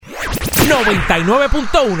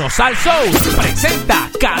99.1 Sal Soul presenta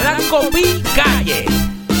Calanco Pi Calle.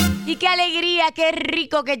 Y qué alegría, qué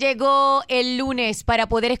rico que llegó el lunes para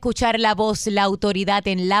poder escuchar la voz, la autoridad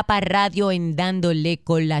en Lapa Radio en Dándole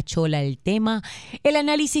con la Chola el tema, el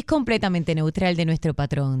análisis completamente neutral de nuestro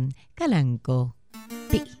patrón, Calanco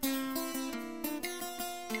Pi.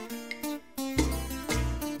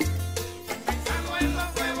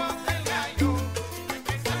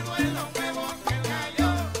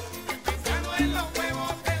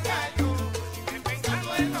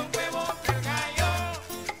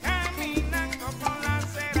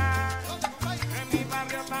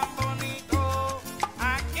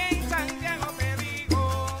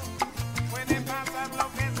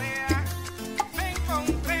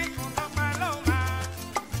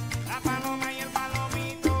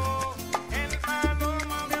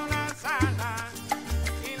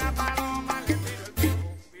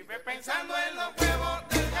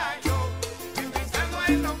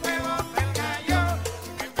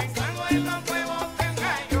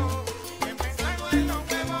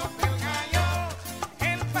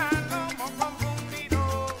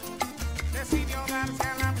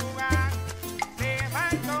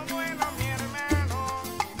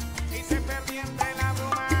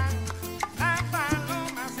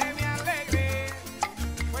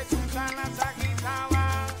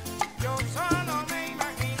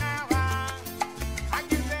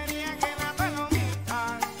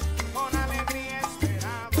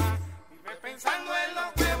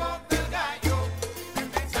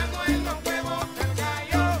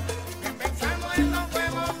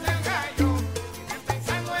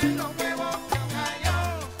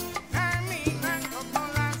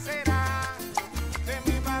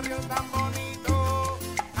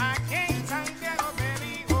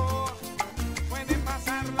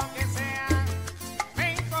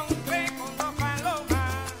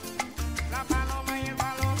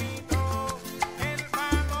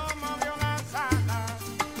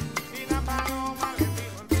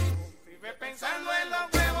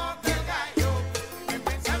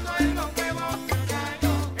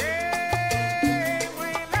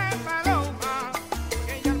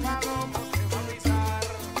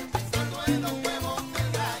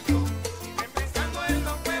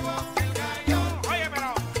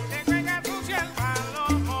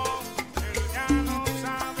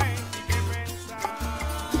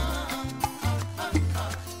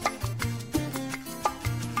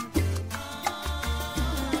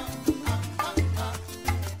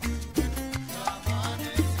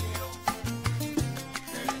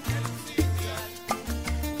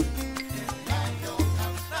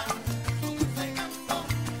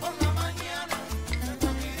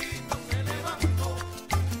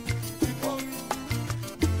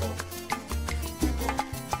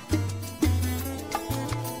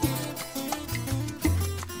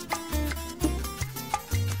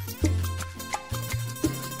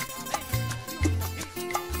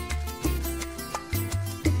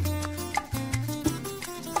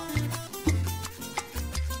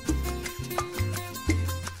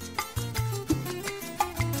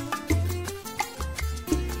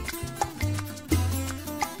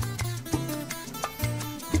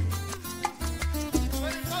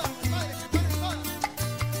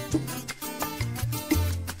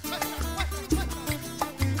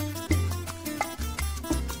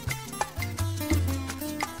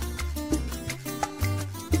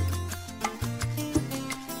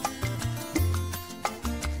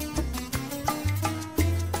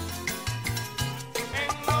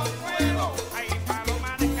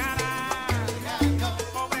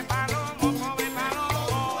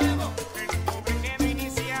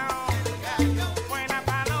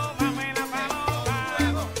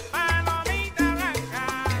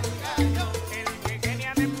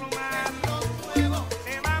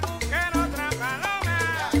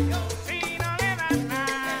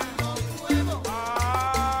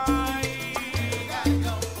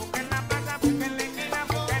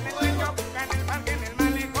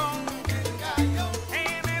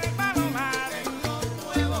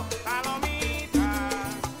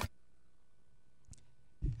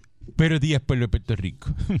 Buenos días, pueblo de Puerto Rico.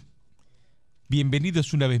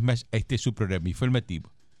 Bienvenidos una vez más a este su programa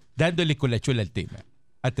informativo, dándole con la chola al tema,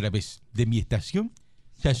 a través de mi estación,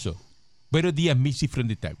 Chazo. Buenos días, Missy from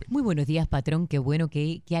the Tower. Muy buenos días, patrón. Qué bueno,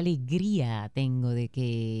 qué alegría tengo de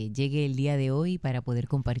que llegue el día de hoy para poder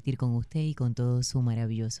compartir con usted y con todo su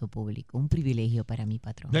maravilloso público. Un privilegio para mí,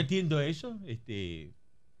 patrón. No entiendo eso.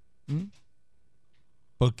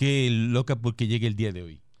 ¿Por qué loca porque llegue el día de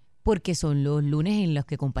hoy? Porque son los lunes en los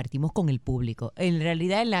que compartimos con el público. En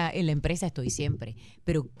realidad en la empresa estoy siempre,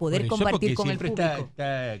 pero poder Por eso, compartir porque con el siempre público.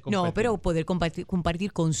 está No, compartiendo. pero poder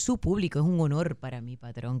compartir con su público es un honor para mí,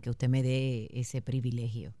 patrón, que usted me dé ese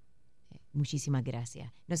privilegio. Muchísimas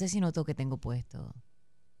gracias. No sé si notó que tengo puesto.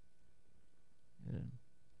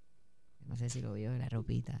 No sé si lo vio, la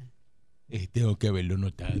ropita. Tengo que haberlo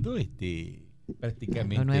notado,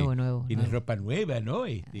 prácticamente. Nuevo. Tienes ropa nueva, ¿no?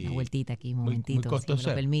 Una vueltita aquí, un muy momentito, si me costosa.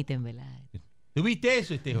 lo permiten, ¿verdad? ¿Tú viste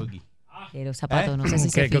eso, Joaquín? Los zapatos, no sé si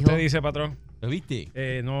se ¿Qué fijó. usted dice, patrón? ¿Lo viste?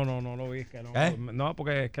 No lo vi. Es que no, no,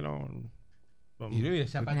 porque es que no. Mira, el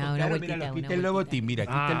zapato Una caro, vueltita, mira, aquí una está el logotipo, mira,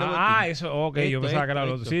 aquí está el logotipo. Eso, ok, yo Esto, pensaba que era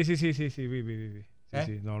lo esto. otro. Sí, vi.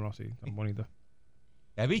 Sí, no, sí, tan bonito.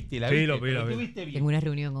 ¿La viste? ¿La Sí, viste? lo vi, Pero lo vi. ¿tú viste bien? Tengo una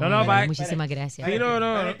reunión con No, él. Muchísimas gracias. Sí, no.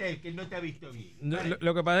 Párate, que no te ha visto bien.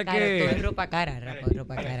 Lo que pasa es Claro, todo es que. ropa cara,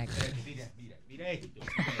 ropa cara. Mira esto.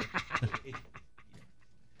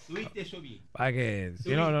 ¿Tú viste eso bien? Para que. Sí,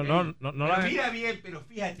 Pero no la. mira bien, pero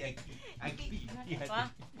fíjate aquí. Aquí, fíjate.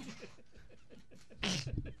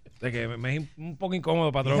 Es que me es un poco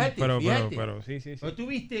incómodo, patrón. Fíjate. Pero sí. ¿No tú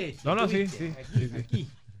viste eso? No, ¿Tú sí, viste? sí. Aquí.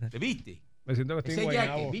 ¿Te viste? Me siento que estoy Ese en yaque,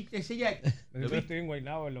 Guaynabo. ¿viste ese yaque? Me ¿Lo siento que viste? estoy en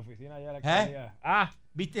Guaynabo, en la oficina allá de la alcaldía.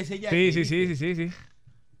 ¿Viste ese yaque? Sí.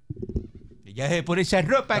 Ya se pone esa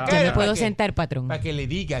ropa Ya cara. Ya me para puedo que- sentar, patrón. Para que le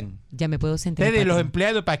digan. Ya me puedo sentar. Ustedes, los patrón.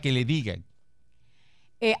 empleados, para que le digan.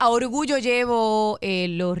 A orgullo llevo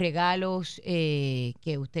los regalos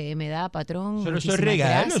que usted me da, patrón. Solo son Muchísimas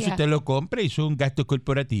regalos, gracias. usted lo compra y son un gasto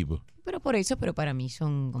corporativo. Pero para mí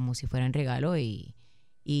son como si fueran regalos y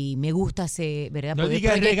me gusta ¿verdad? No Poder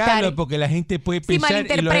digas proyectar. regalo porque la gente puede Sí, pensar y los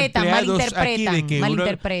malinterpretan, empleados aquí de que uno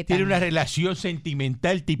malinterpretan. tiene una relación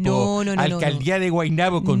sentimental tipo No, alcaldía de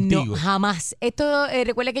Guaynabo contigo. No, jamás. Esto,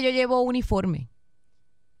 recuerde que yo llevo uniforme.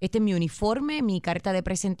 Este es mi uniforme, mi carta de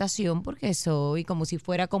presentación, porque soy como si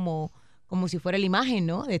fuera la imagen,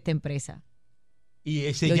 ¿no? De esta empresa. Y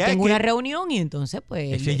ese Yo ya tengo que una reunión y entonces,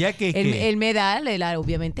 pues, ese ya que él me da,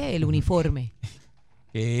 obviamente, el uniforme.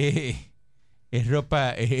 es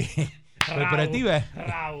ropa corporativa.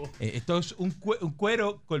 Rabo. Esto es un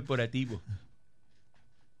cuero corporativo.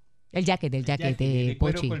 El jacket, De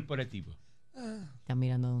cuero Pochi. corporativo. Están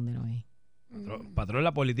mirando dónde no es. Patrón,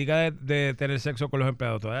 la política de tener sexo con los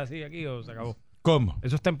empleados, ¿todavía sigue aquí o se acabó? ¿Cómo?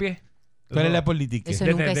 ¿Eso está en pie? ¿Cuál es la política? Eso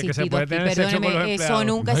De- nunca ha de que se existido puede aquí. tener sexo con los Perdóneme, eso empleados.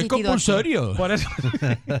 nunca No ha es existido aquí. compulsorio. Por eso.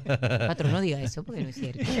 Patrón, no diga eso porque no es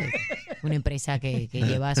cierto. Una empresa que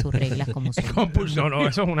lleva sus reglas como son. No,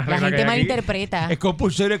 eso es una La regla que gente hay aquí. malinterpreta. Es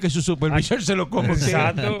compulsorio que su supervisor se lo coma.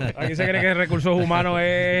 Exacto. Aquí se cree que recursos humanos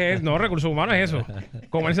es... No, recursos humanos es eso.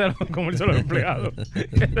 Comerse a los empleados.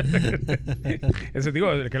 Ese tipo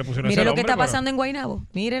que le pusieron Mire ese lo que nombre, está pero- pasando en Guaynabo.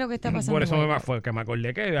 Mire lo que está pasando. Por en eso Guaynabo. fue que me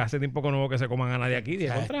acordé que hace tiempo que no hubo que se coman a nadie aquí. Dije,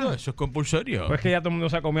 Exacto, contra. eso es compulsorio. Pues que ya todo el mundo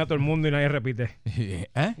se ha comido a todo el mundo y nadie repite.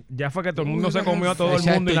 ¿Ah? Ya fue que todo el mundo se comió a todo el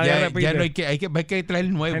Exacto, mundo y nadie ya, repite. ya no hay que traer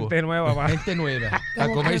nuevo. Gente nueva, va. Gente nueva. A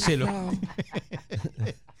comérselo.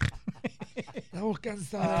 Estamos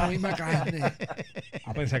cansados de la misma carne.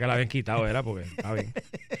 Pensé que la habían quitado, era porque está bien.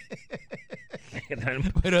 Hay que traer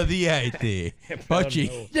un Buenos días, Pochi.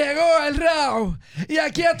 nuevo. Llegó el Rao. Y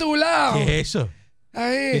aquí a tu lado. ¿Qué es eso?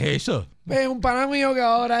 ¿Qué es Ahí. eso? Es un pana mío que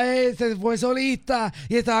ahora se fue solista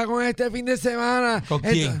y estaba con este fin de semana. ¿Con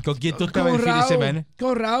quién? ¿Con quién tú estabas con el fin de Raúl, semana?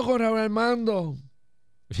 Con Raúl Armando.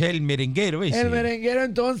 O sea, el merenguero ese. El merenguero,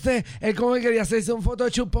 entonces, él como que quería hacerse un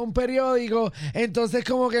photoshoot para un periódico. Entonces,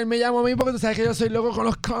 como que él me llamó a mí porque tú sabes que yo soy loco con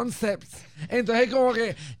los concepts. Entonces, como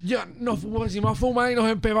que nos pusimos a fumar y nos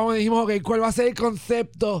empezamos y dijimos, ok, ¿cuál va a ser el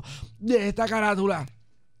concepto de esta carátula?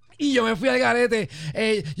 Y yo me fui al garete.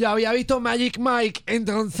 Yo había visto Magic Mike,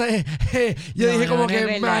 entonces yo No, dije no, como no que es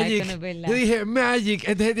verdad, Magic. esto no es verdad. Yo dije Magic,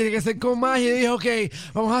 entonces tiene que ser con magia. Y dije, ok,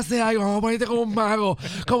 vamos a hacer algo, vamos a ponerte como un mago,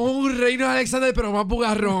 como un reino de Alexander, pero más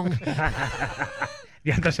bugarrón. Y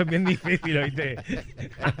entonces es bien difícil, ¿oíste?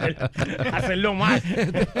 Hacerlo mal.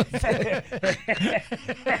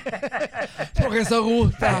 Porque eso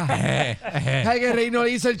gusta. Ay, que Reino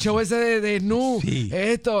hizo el show ese de Nu. Sí.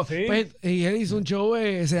 Esto. Sí. Pues, y él hizo un show,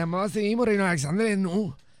 se llamaba así mismo, Reino Alexander de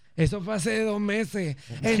Nu. Eso fue hace 2 meses.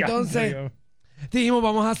 Entonces, dijimos,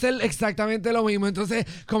 vamos a hacer exactamente lo mismo. Entonces,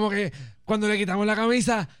 como que cuando le quitamos la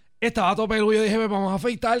camisa, estaba todo peludo. Yo dije, pues vamos a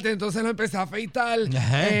afeitarte. Entonces lo empecé a afeitar.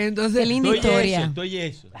 Ajá. Entonces, Qué linda historia. Estoy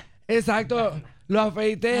eso. exacto. Lo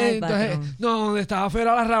afeité, Ay, entonces, patrón. no, donde estaba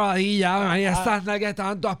fuera la rabadilla, María esas nalgas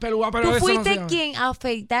estaban todas peludas, pero ¿Tú eso no fuiste se quien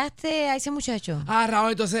afeitaste a ese muchacho? Agarrado,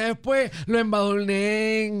 entonces después lo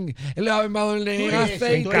embadurné en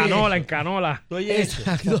aceite. En canola.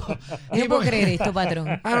 Exacto. Yo no puedo creer esto,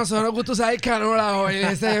 patrón. A nosotros nos gusta usar el canola hoy,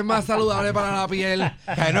 ese es más saludable para la piel.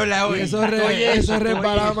 Canola Y hoy. eso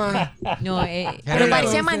repara más. No, pero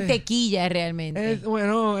parece Entonces, mantequilla realmente.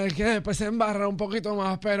 Bueno, es que después se embarra un poquito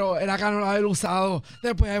más, pero era canola del usado.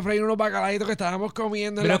 Después de freír unos bacalaitos que estábamos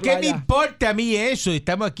comiendo en Pero la ¿qué me playa. importa a mí eso?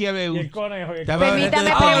 Estamos aquí a ver. Y el conejo. Estamos hablando Permítame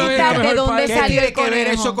de preguntar política. de dónde ¿Qué salió tiene el que ver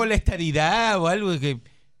conejo? eso con la estadidad o algo que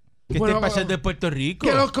Bueno, esté pasando en Puerto Rico?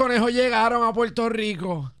 Que los conejos llegaron a Puerto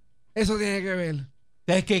Rico. Eso tiene que ver.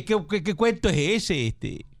 ¿Sabes qué cuento es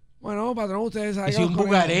ese? Bueno, patrón, ustedes saben Es que un los conejos-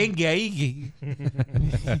 bugarengue ahí.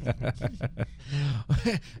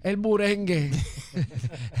 El burengue.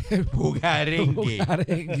 El Bugarengue.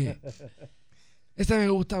 bugarengue. Ese me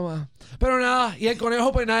gusta más. Pero nada, y el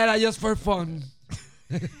conejo pues nada, era just for fun.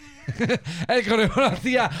 El conejo lo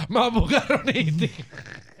hacía más bugaroniti.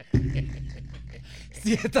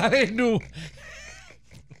 Si está desnudo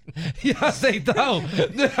y aceitado,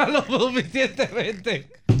 no era lo suficientemente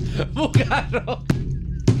bugarro.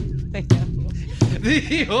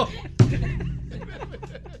 Digo,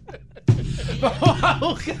 vamos a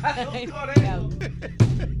buscar un conejo.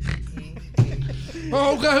 Vamos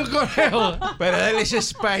a buscar un conejo. Para darle ese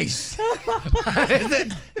spice.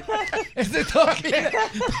 Ese toque.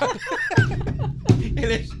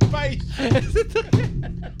 El spice.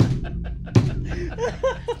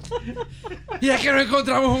 Y es que no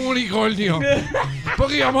encontramos un unicornio.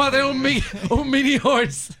 Porque íbamos a tener un mini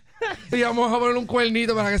horse. Y íbamos a poner un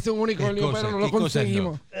cuernito para que sea un unicornio, ¿Qué cosa? pero no lo ¿Qué cosas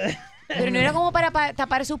conseguimos. Pero no era como para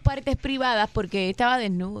tapar sus partes privadas porque estaba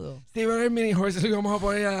desnudo. Sí, pero el mini horse lo íbamos a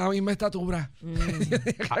poner a la misma estatura.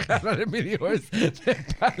 Agarrar el mini horse de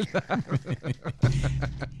espalda.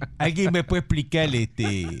 ¿Alguien me puede explicar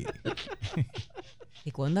 ¿De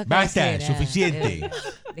cuándo acá Basta, será? suficiente.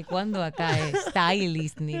 ¿De cuándo acá es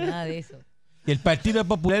stylist ni nada de eso? El Partido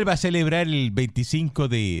Popular va a celebrar el 25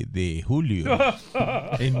 de julio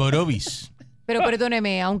en Morovis. Pero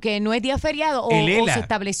perdóneme, aunque no es día feriado o ELA. se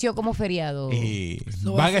estableció como feriado.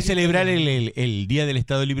 Van a celebrar el Día del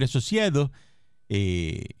Estado Libre Asociado,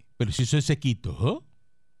 pero si eso se quitó, ¿oh?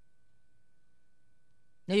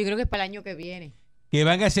 No, yo creo que es para el año que viene. Que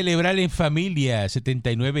van a celebrar en familia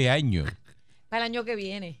 79 años. Para el año que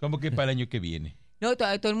viene. ¿Cómo que para el año que viene? No,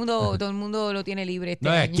 todo el mundo lo tiene libre este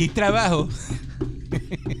No, año. aquí trabajo.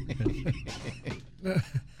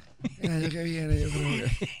 El año que viene, yo creo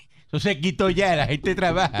que. Eso se quitó ya, la gente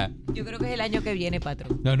trabaja. Yo creo que es el año que viene,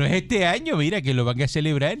 patrón. No es este año, mira, que lo van a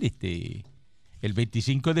celebrar el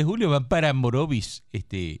 25 de julio. Van para Morovis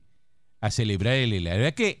a celebrar el ELA. La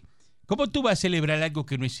verdad que, ¿cómo tú vas a celebrar algo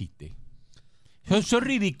que no existe? Son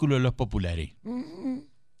ridículos los populares.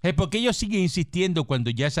 ¿Por qué ellos siguen insistiendo cuando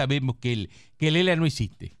ya sabemos que el ELA no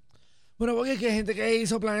existe? Bueno, porque es que hay gente que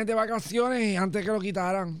hizo planes de vacaciones antes que lo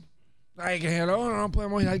quitaran. Ay, que hello, no nos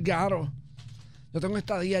podemos ir al garo. Yo tengo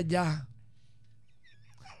estadías ya.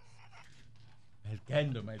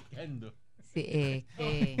 Marcando. Sí,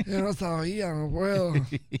 Yo no sabía, no puedo.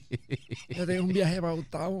 Yo tengo un viaje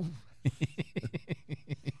pautado. Hay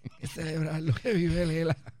que celebrar lo que vive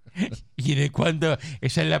Lela. ¿Y de cuándo?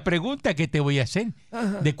 Esa es la pregunta que te voy a hacer.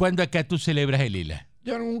 Ajá. ¿De cuándo acá tú celebras el ELA?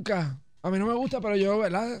 Yo nunca. A mí no me gusta, pero yo,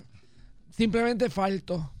 ¿verdad? Simplemente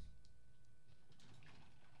falto.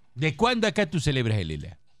 ¿De cuándo acá tú celebras el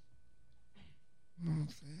ELA? No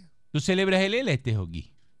sé. ¿Tú celebras el ELA,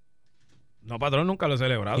 Joaquín? No, patrón, nunca lo he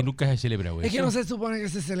celebrado. Que nunca se ha celebrado eso. Es que no se supone que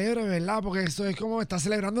se celebre, ¿verdad? Porque eso es como está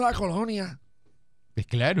celebrando la colonia. Pues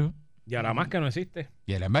claro. Y ahora más que no existe.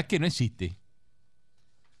 Y además que no existe.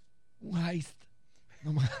 Un heist.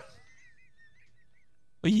 No más.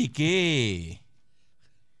 Oye, qué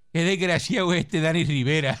desgraciado es Dani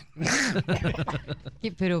Rivera.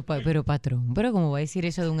 pero patrón, pero ¿cómo va a decir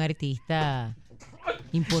eso de un artista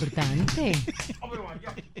importante?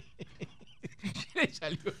 Le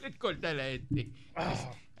salió el cordal a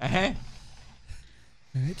Ajá.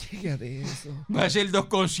 Chécate eso. Va a hacer 2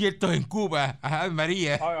 conciertos en Cuba. Ajá,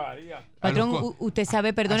 María. Patrón, A los usted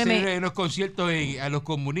sabe, perdóneme, hacer unos conciertos a los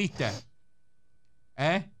comunistas.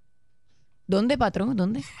 ¿Eh? ¿dónde, patrón?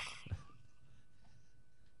 ¿Dónde?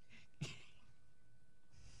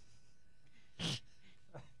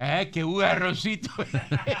 Que un arrocito.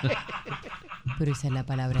 Pero esa es la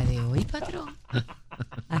palabra de hoy, patrón.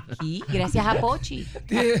 Aquí, gracias a Pochi.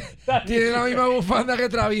 Tiene la misma bufanda que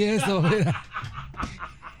Travieso. Mira.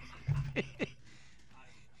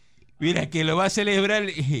 Mira, que lo va a celebrar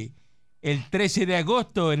el 13 de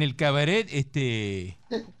agosto en el cabaret,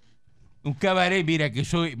 un cabaret, mira, que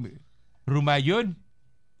soy Rumayón,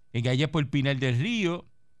 en allá por el Pinal del Río.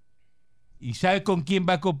 ¿Y sabe con quién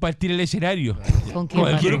va a compartir el escenario? ¿Con quién, Con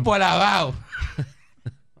el patrón? grupo Alabao.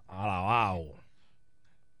 Alabao.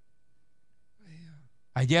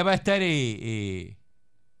 Allá va a estar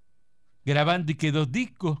grabando y que 2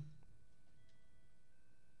 discos.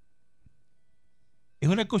 Es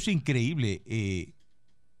una cosa increíble.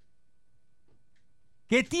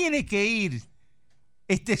 ¿Qué tiene que ir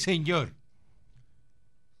este señor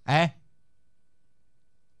a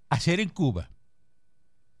hacer en Cuba?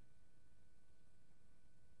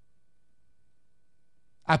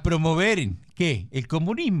 A promover, ¿qué? El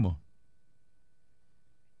comunismo.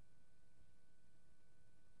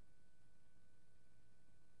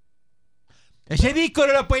 Ese disco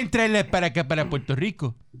no lo pueden traer para acá, para Puerto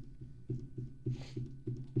Rico.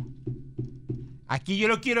 Aquí yo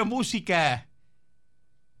no quiero música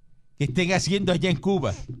que estén haciendo allá en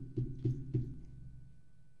Cuba.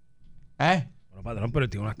 ¿Ah? Bueno, patrón, pero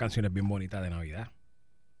tiene unas canciones bien bonitas de Navidad.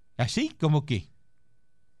 ¿Así? ¿Cómo qué?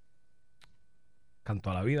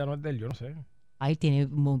 Canto a la vida no es de él, yo no sé. Ay, tiene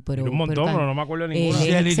Tiene un montón, pero no me acuerdo de él ninguna. es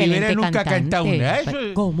Si Dani excelente Rivera nunca ha cantado cantante. una.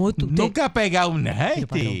 Eso, ¿Cómo tú te...? nunca ha pegado una. Pero,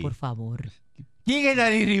 patrón, por favor. ¿Quién es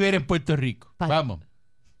Dani Rivera en Puerto Rico? Vamos.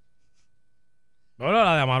 No,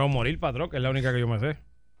 la de Amar o Morir, patrón, que es la única que yo me sé.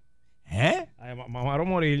 ¿Eh? La de Amar o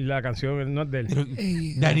Morir, la canción no es de él. Pero,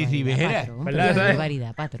 Dani Rivera. Patrón, ¿Verdad? pero ¿Sabes? qué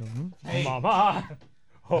barbaridad, patrón. Mamá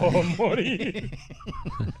o morir.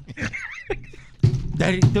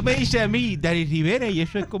 Tú me dices a mí, Dani Rivera, y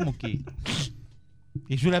eso es como que...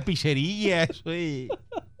 Es una pizzería, eso es...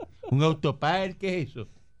 Un autoparque, ¿qué es eso?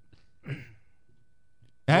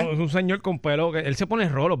 ¿Ah? No, es un señor con pelo que él se pone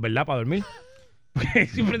rolos, ¿verdad? Para dormir.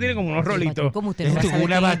 Siempre tiene como unos Patrón, rolitos. ¿cómo usted no va a Con saber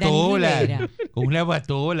una quién es Dani batola, Rivera? con una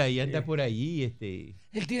batola y anda por ahí,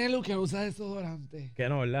 Él tiene lo que usa desodorante. Que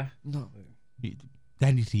no, ¿verdad? No.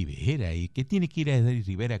 Dani Rivera, ¿y qué tiene que ir a Dani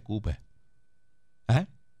Rivera a Cuba? ¿Ah?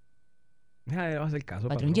 Nadie le va a hacer caso,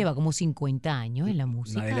 Patrón lleva como 50 años en la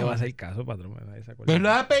música. Nadie le va a hacer caso, patrón. Nadie se acuerda. Pues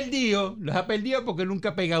los ha perdido porque nunca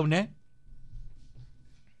ha pegado una.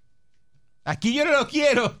 Aquí yo no lo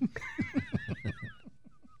quiero.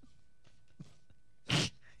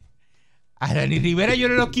 A Dani Rivera yo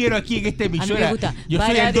no lo quiero aquí en esta A mí me emisora. gusta. Yo soy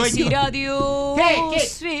Para el dueño. decir adiós,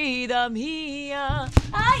 ¿Qué? vida mía.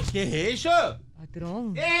 ¡Ay! ¿Qué es eso?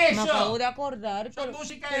 Patrón, ¡Eso! me acabo de acordar. Son pero-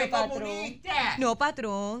 música pero, de patrón. comunista. No,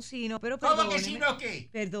 patrón, sí, no, pero ¿Cómo perdóneme. que si no qué?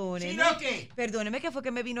 Perdóneme. ¿Si no qué? Perdóneme que fue que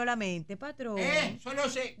me vino a la mente, patrón. Eso no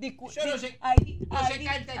sé. Eso no sé. Ay, No ay, se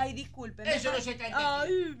canta. ay, discúlpeme. Eso no se canta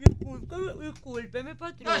aquí. Ay, discúlpeme,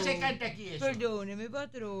 patrón. No se canta aquí eso. Perdóneme,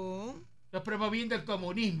 patrón. Estás promoviendo el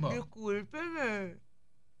comunismo. ¡No Discúlpeme.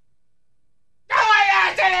 vayas a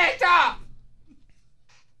hacer esto!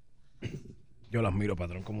 Yo lo admiro,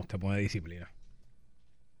 patrón, como usted pone disciplina.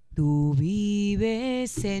 Tú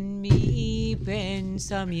vives en mi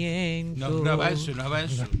pensamiento. No avanzo, no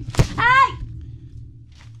avanzo.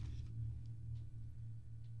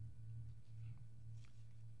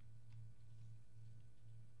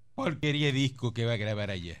 Porquería de disco que va a grabar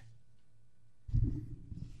allá.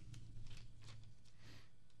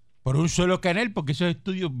 Por un solo canal, porque esos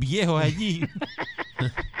estudios viejos allí,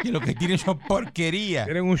 que lo que tienen son porquería.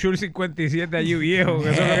 Tienen un Shure 57 allí viejo. Que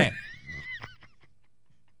eso es lo que-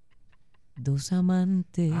 Dos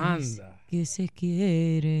amantes Anda. que se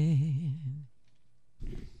quieren.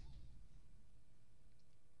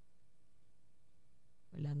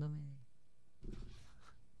 Hablándome.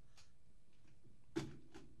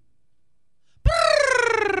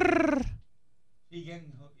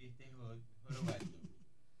 Sigan jorobando.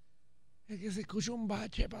 Es que se escucha un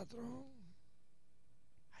bache, patrón.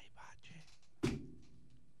 Hay bache.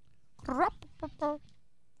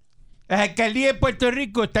 Las alcaldías de Puerto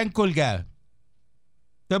Rico están colgadas.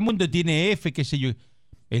 Todo el mundo tiene F, qué sé yo.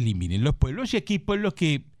 Eliminen los pueblos y aquí hay pueblos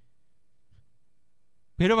que...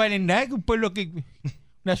 Pero valen nada, que un pueblo que...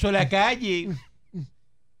 Una sola calle.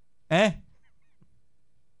 ¿Eh?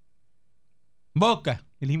 Boca,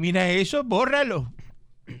 elimina eso, bórralo.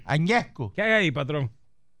 Añasco. ¿Qué hay ahí, patrón?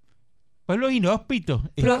 Pueblos inhóspitos.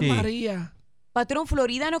 Flor María. Patrón,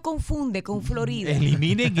 Florida no confunde con Florida.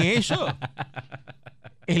 Eliminen eso.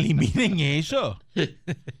 Eliminen eso.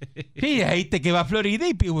 Sí, ahí te que va a Florida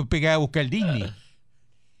y pega a buscar Disney.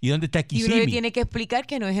 ¿Y dónde está Y uno le Kissimmee? tiene que explicar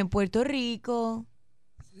que no es en Puerto Rico.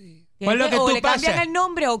 Sí. Pues lo que o tú le cambian pasas. el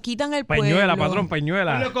nombre o quitan el pueblo. Pañuela, patrón,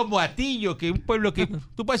 pañuela. Pueblo como Atillo, que es un pueblo que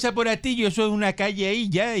tú pasas por Atillo, eso es una calle ahí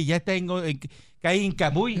ya, y ya está cae en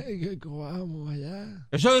Camuy. Vamos allá.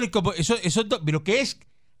 Eso es como, pero ¿qué es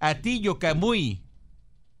Atillo, Camuy?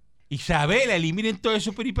 Isabela, eliminen todo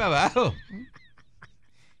eso por ahí para abajo.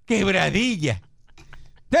 Quebradilla.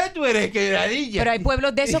 Tú eres quebradilla. Pero hay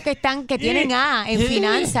pueblos de esos que tienen A en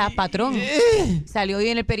finanzas, patrón. Salió hoy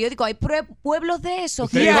en el periódico. Hay pueblos de esos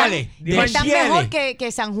que están mejor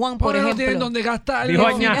que San Juan, por Porque no ejemplo. tienen dónde gastar. Dijo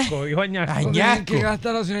Añasco. No tienen que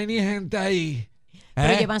gastar, si no hay ni gente ahí.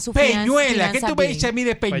 Pero llevan su Peñuela, ¿qué tú me bien. dices a mí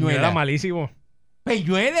de Peñuela Peñuela? malísimo.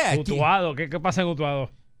 Peñuela. Utuado. ¿Qué pasa en Utuado?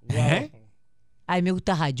 A mí me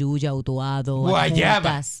gusta Jayuya, Utuado, Guayaba.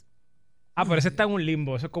 Adjuntas. Pero ese está en un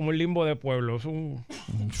limbo. Eso es como un limbo de pueblo.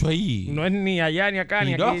 Soy No es ni allá, ni acá,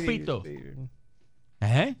 ni aquí. Inhóspito.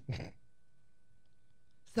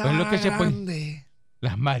 Pues lo que se Grande.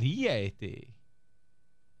 Las Marías,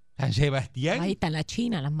 San Sebastián. Ahí está la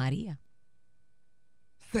China, las Marías.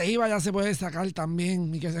 Ceiba ya se puede sacar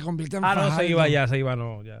también y que se convierta en No, Fajardo. se iba,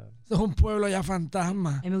 no. Ya. Eso es un pueblo ya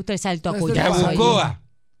fantasma. A mí me gusta el Salto a Ese Collazo. Yabucoa.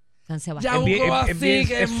 San Sebastián. Yabucoa Es sí bien-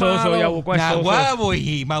 que es es soso, malo. Yabucoa es soso. Nahuabo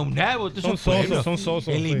y Maunabo, todos Son esos pueblos. sosos, son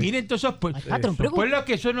sosos. Eliminen todos esos pueblos. Ay, patrón, pero- Pueblos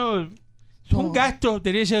que son un gasto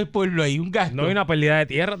tener ese pueblo ahí, un gasto. No hay una pérdida de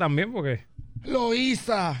tierra también, porque...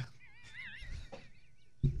 Loíza.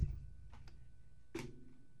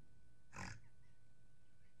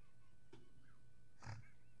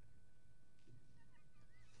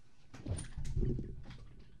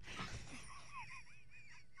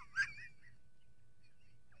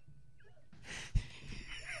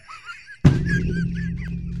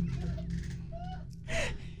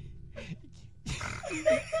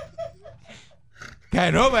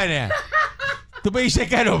 Carómana. Tú me dices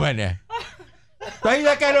carómana. ¿Tú has ido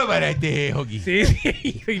a carómana, Joaquín? Sí,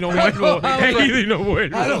 y no vuelvo. He ido y no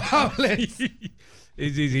vuelvo. A los hables.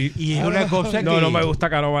 Sí. Y es una cosa que... No me gusta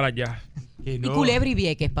Canóvara ya. que Y no. Culebra y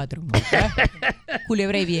Vieques, patrón.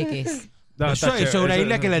 Culebra y Vieques. No, Eso está es chévere, una eso-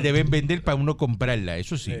 isla que la deben vender para uno comprarla,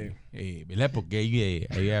 eso sí. Sí. ¿Verdad? Porque ahí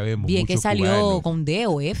vemos Vieques muchos salió cubanos. con D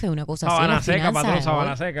o F, una cosa así. Sabana las Seca, finanzas, patrón, ¿no?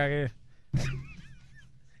 Sabana Seca. ¿Qué?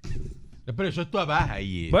 Pero eso es tu abajo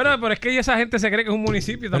ahí. Bueno, pero es que esa gente se cree que es un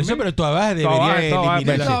municipio Pero también. eso, pero tu abajo Toa debería Baja, Toa Baja,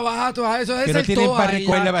 eliminarse. Toda baja, toda eso es Que no el tienen todo para ahí,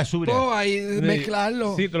 recoger ya. la basura. Todo ahí,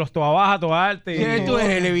 mezclarlo. Sí, los Toa Baja, Toa Arte. ¿Qué tú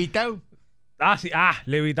eres, levitado? Sí.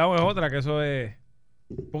 Levitado es otra, que eso es...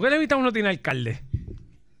 ¿Por qué Levitado no tiene alcalde?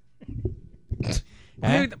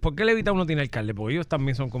 ¿Por qué Levitado no tiene alcalde? Porque ellos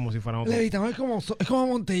también son como si fueran otros. Levitamos es como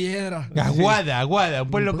Montelledra. Aguada, un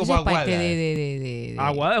pueblo Pues como es parte Aguada. de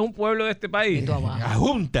Aguada es un pueblo de este país. Toa Baja.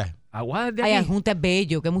 Ajunta. Aguada es de Ay, aquí. Adjunta es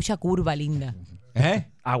bello, que mucha curva linda.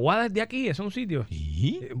 Aguada es de aquí, es un sitio.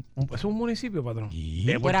 ¿Sí? Es un municipio, patrón. Sí.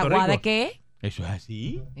 De ¿Por Puerto Aguada Rico. qué? ¿Eso es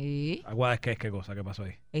así? Sí. Aguada es qué cosa, ¿qué pasó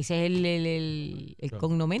ahí? Ese es el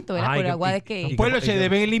cognomento, ¿verdad? Ah, Por y que- Aguada es y- que... Los y- pueblos se que-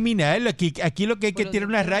 deben eliminar. Aquí lo que hay que tirar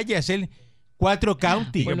una raya es el 4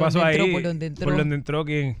 county. Por ¿Qué pasó donde ahí? entró, por donde entró. ¿Por donde entró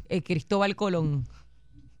quién? Cristóbal Colón.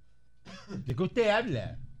 ¿De qué usted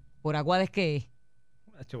habla? Por Aguada es que...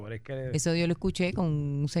 Acho, pero es que... Eso yo lo escuché con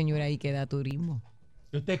un señor ahí que da turismo.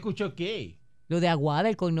 ¿Usted escuchó qué? Lo de Aguada,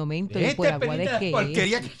 el cognomento, y por Aguada es que...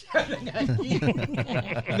 porquerías que se hablan aquí.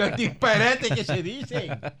 Los disparates que se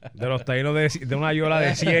dicen. De los taínos de una yola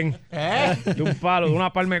de 100. De un palo, de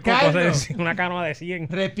una palma de coco, Carlos. una canoa de 100.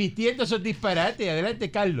 Repitiendo esos disparates. Adelante,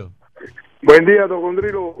 Carlos. Buen día,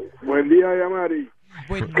 Tocondrilo. Buen día, Yamari.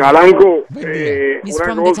 Buen- Calanco, Buen día. He's una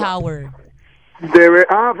from the cosa. tower.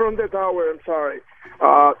 From the tower, I'm sorry.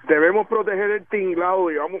 Debemos proteger el tinglado.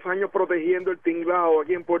 Llevamos años protegiendo el tinglado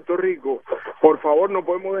aquí en Puerto Rico. Por favor, no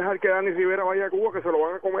podemos dejar que Dani Rivera vaya a Cuba, que se lo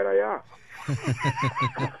van a comer allá.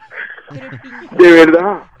 De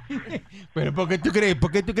verdad. Pero ¿por qué tú crees?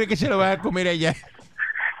 ¿Por qué tú crees que se lo van a comer allá?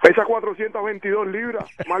 Pesa 422 libras,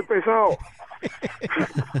 mal pesado.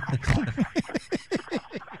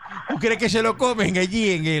 ¿Tú crees que se lo comen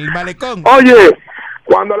allí en el malecón? Oye,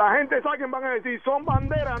 cuando la gente saquen van a decir, son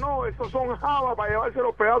banderas, no, estos son jabas para llevarse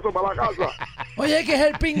los pedazos para la casa. Oye, que es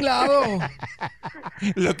el pinglado.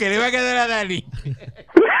 Lo que le va a quedar a Dani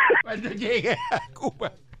cuando llegue a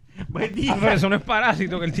Cuba. Buen día. Pero eso no es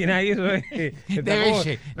parásito que él tiene ahí, eso es... Debe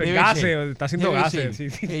ser, debe gases, ser. está haciendo Debe gases.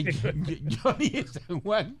 ser. Sí, sí. Johnny de San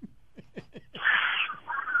Juan.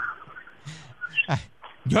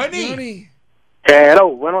 Johnny. Johnny. Hello,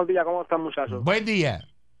 buenos días, ¿cómo están, muchachos? Buen día.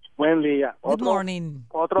 Buen día. Good morning.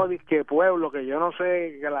 Otro disque pueblo que yo no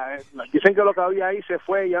sé, dicen que lo que había ahí se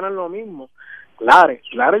fue y ya no es lo mismo. Lares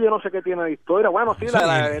yo no sé qué tiene de historia. Bueno, sí, Eso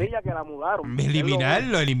la es- heladería que la mudaron.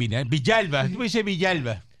 Eliminarlo, eliminar. Villalba, tú dices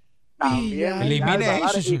Villalba. También. Elimina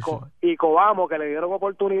Lares eso. y Cobamo, que le dieron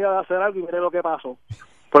oportunidad de hacer algo y mire lo que pasó.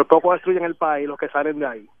 Por poco destruyen el país los que salen de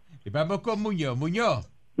ahí. Y vamos con Muñoz. Muñoz.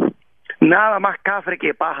 Nada más cafre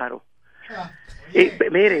que pájaro.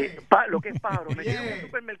 Mire, lo que es pájaro, me llevé a un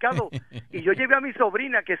supermercado y yo llevé a mi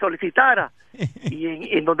sobrina que solicitara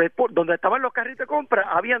y en donde estaban los carritos de compra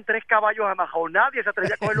habían 3 caballos amajados, nadie se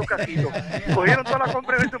atrevía a coger los carritos, cogieron toda la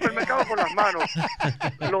compra del supermercado con las manos,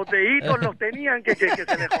 los deditos los tenían que se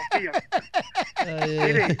les rompían.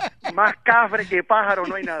 Mire, más cafre que pájaro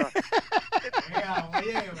no hay nada.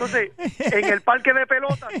 Entonces, en el parque de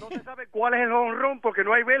pelota no se sabe cuál es el jonrón porque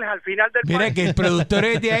no hay velas al final del Mira parque. que el productor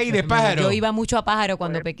es de ahí, de pájaro. Yo iba mucho a pájaro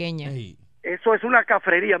cuando pequeña. Ey. Eso es una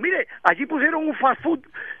cafrería. Mire, allí pusieron un fast food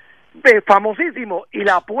famosísimo y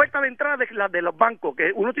la puerta de entrada de la de los bancos,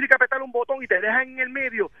 que uno tiene que apretar un botón y te dejan en el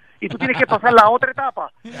medio y tú tienes que pasar la otra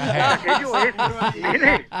etapa. Aquello es,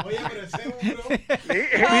 mire.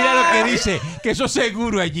 Mira lo que dice, que eso es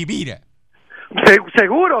seguro allí, mira.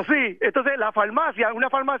 Seguro, sí. Entonces la farmacia, una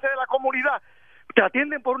farmacia de la comunidad, te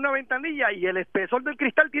atienden por una ventanilla y el espesor del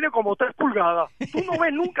cristal tiene como 3 pulgadas. Tú no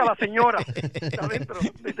ves nunca a la señora adentro.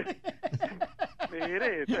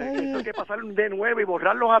 Mire, esto hay que pasar de nuevo y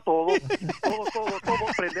borrarlos a todos. Todo.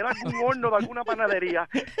 Prender algún horno de alguna panadería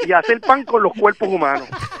y hacer pan con los cuerpos humanos.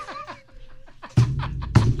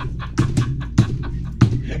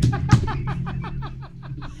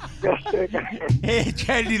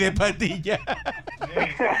 Charlie de patilla.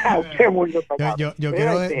 Yo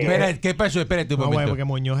quiero... Espera, ¿qué pasó? Espérate un No, momento. güey, porque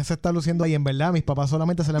Muñoz se está luciendo ahí. En verdad, mis papás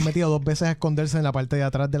solamente se le han metido 2 veces a esconderse en la parte de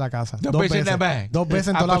atrás de la casa. Dos veces nada más. 2 veces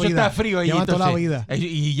en toda la pues vida. Está frío ahí. Llevan toda la entonces. vida.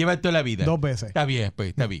 Y llevan toda la vida. 2 veces. Está bien, pues,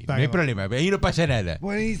 está bien. Está No hay bien. problema. Ahí no pasa nada.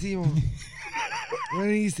 Buenísimo.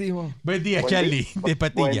 Buenísimo. Buen día, Charlie, de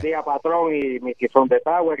patilla. Buen día, patrón, y mi son de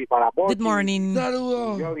Tower y para Pochi. Good morning.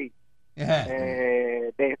 Saludos. Yogi. Ajá.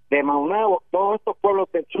 De Maunabo, todos estos pueblos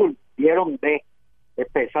del sur dieron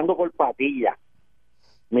empezando por Patilla,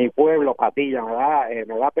 mi pueblo Patilla,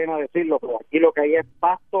 me da pena decirlo, pero aquí lo que hay es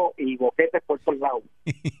pasto y boquetes por todos lados.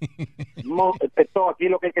 Esto aquí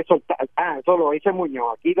lo que hay que soltar, eso lo dice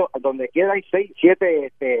Muñoz, aquí donde quiera hay 6,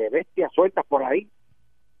 7 bestias sueltas por ahí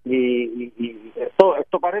y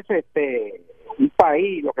esto parece un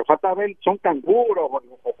país, lo que falta ver son canguros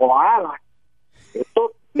o koalas.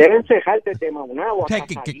 Esto deben cejar desde Maunabo O sea,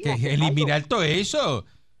 hasta que Salinas, eliminar todo eso.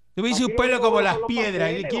 Tú me dices un Aquí pueblo lo como veo Las con los Piedras.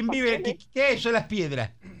 pasteles, ¿Quién los vive? pasteles. ¿Qué son Las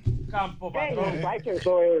Piedras? Campo, ¿Qué? patrón. ¿Sabes que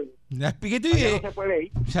eso es? ¿Qué tú Allá dices? no se puede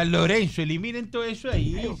ir. San Lorenzo, eliminen todo eso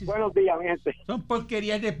ahí. Buenos días, mi gente. Son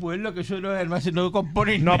porquerías de pueblo que eso no, además no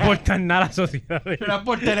componen No nada. aportan nada a la sociedad. No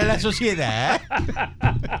aportan a la sociedad.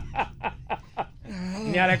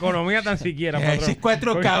 Ni a la economía tan siquiera, Ese patrón. es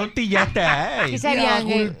 4 county y ya está. ¿Qué Y sabían?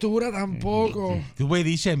 la cultura tampoco. Tú me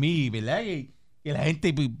dices a mí, ¿verdad? Que la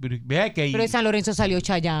gente vea que hay... Pero de San Lorenzo salió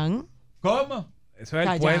Chayán. ¿Cómo? Eso es el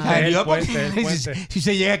Allá. puente, Salió el puente, porque el puente. si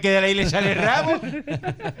se llega a quedar ahí le sale el rabo.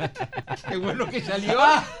 Qué bueno que salió.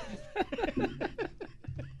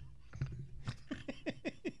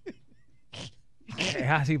 Es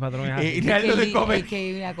así, patrón, es así. Rinaldo de comer. Es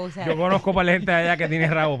que una cosa... Yo conozco para la gente de allá que tiene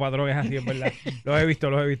rabo, patrón, es así, es verdad. Los he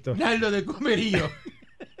visto. Rinaldo de comerío.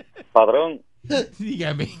 Padrón,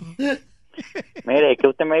 Dígame. mire, ¿qué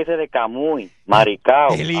usted me dice de Camuy,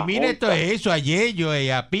 Maricao? Elimine Ajunta? todo eso, a Yello,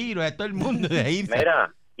 a Piro, a todo el mundo de ahí.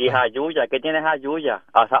 Mira, y Jayuya, ¿qué tiene Jayuya?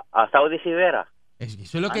 ¿A Saudi Sivera? Eso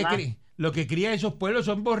es lo que Ajá. lo que cría esos pueblos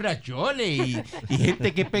son borrachones y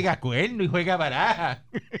gente que pega cuerno y juega baraja.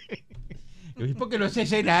 ¿Es porque no se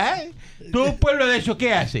hace nada? ¿Tú un pueblo de eso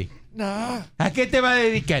qué hace? Nada. ¿A qué te va a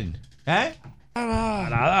dedicar? ¿Ah? Nada.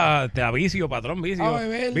 Nada, te da vicio, patrón, vicio. A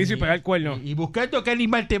beber. Vicio y pegar el cuerno. Y buscando qué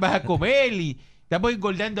animal te vas a comer y estamos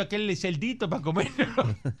engordando aquel cerdito para comerlo.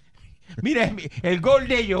 Mira, el gol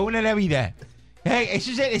de ellos, una Navidad. Ay,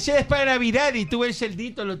 ese es para Navidad y tú el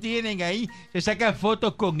cerdito lo tienen ahí, se sacan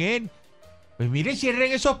fotos con él. Pues miren,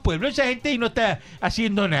 cierren esos pueblos, esa gente ahí no está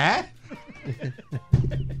haciendo nada.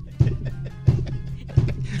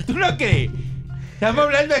 ¿Tú no crees? Estamos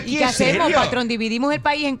hablando aquí ¿Y qué en hacemos, serio. patrón? Dividimos el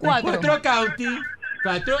país en 4. 4 county.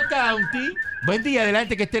 Buen día,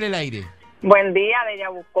 adelante que esté en el aire. Buen día de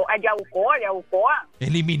Yabucoa.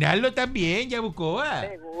 Eliminarlo también, Yabucoa.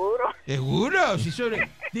 Seguro. ¿Seguro?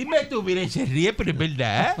 Dime tú, miren, se ríe, pero es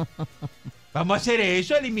verdad. Vamos a hacer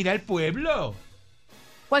eso, eliminar el pueblo.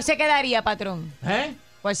 ¿Cuál se quedaría, patrón? ¿Eh?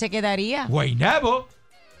 ¿Cuál se quedaría? Guaynabo.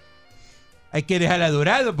 Hay que dejar a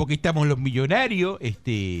Dorado porque estamos los millonarios.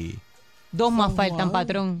 2 más San faltan, Juan.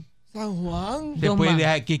 patrón. San Juan. Se Dos puede más.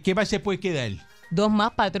 dejar- ¿qué más se puede quedar? 2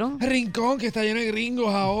 más, patrón. Rincón, que está lleno de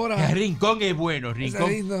gringos ahora. Rincón es bueno, Rincón.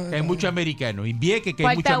 Ese lindo, Que hay muchos americanos. Invieque, que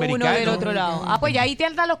hay muchos Falta uno americanos. del otro lado. Ah, pues ya ahí te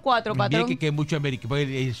andan los 4, patrón. Invieque, que hay muchos americanos.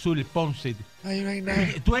 Porque el sur, Ponce. Ahí no hay nada.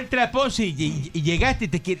 Tú entras a Ponce y llegaste,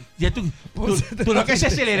 ya tú Ponce te lo va que haces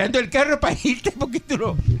es acelerando el carro para irte porque tú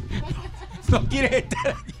no quieres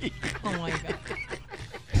estar allí. Oh my God.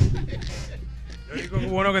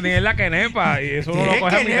 único bueno que tiene es la quenepa. Y eso uno lo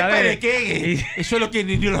coge a mitad ¿De qué? Eso es lo que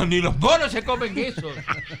ni los monos se comen eso.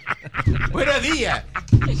 Buenos días.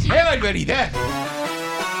 ¡Qué barbaridad!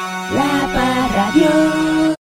 La Parradio.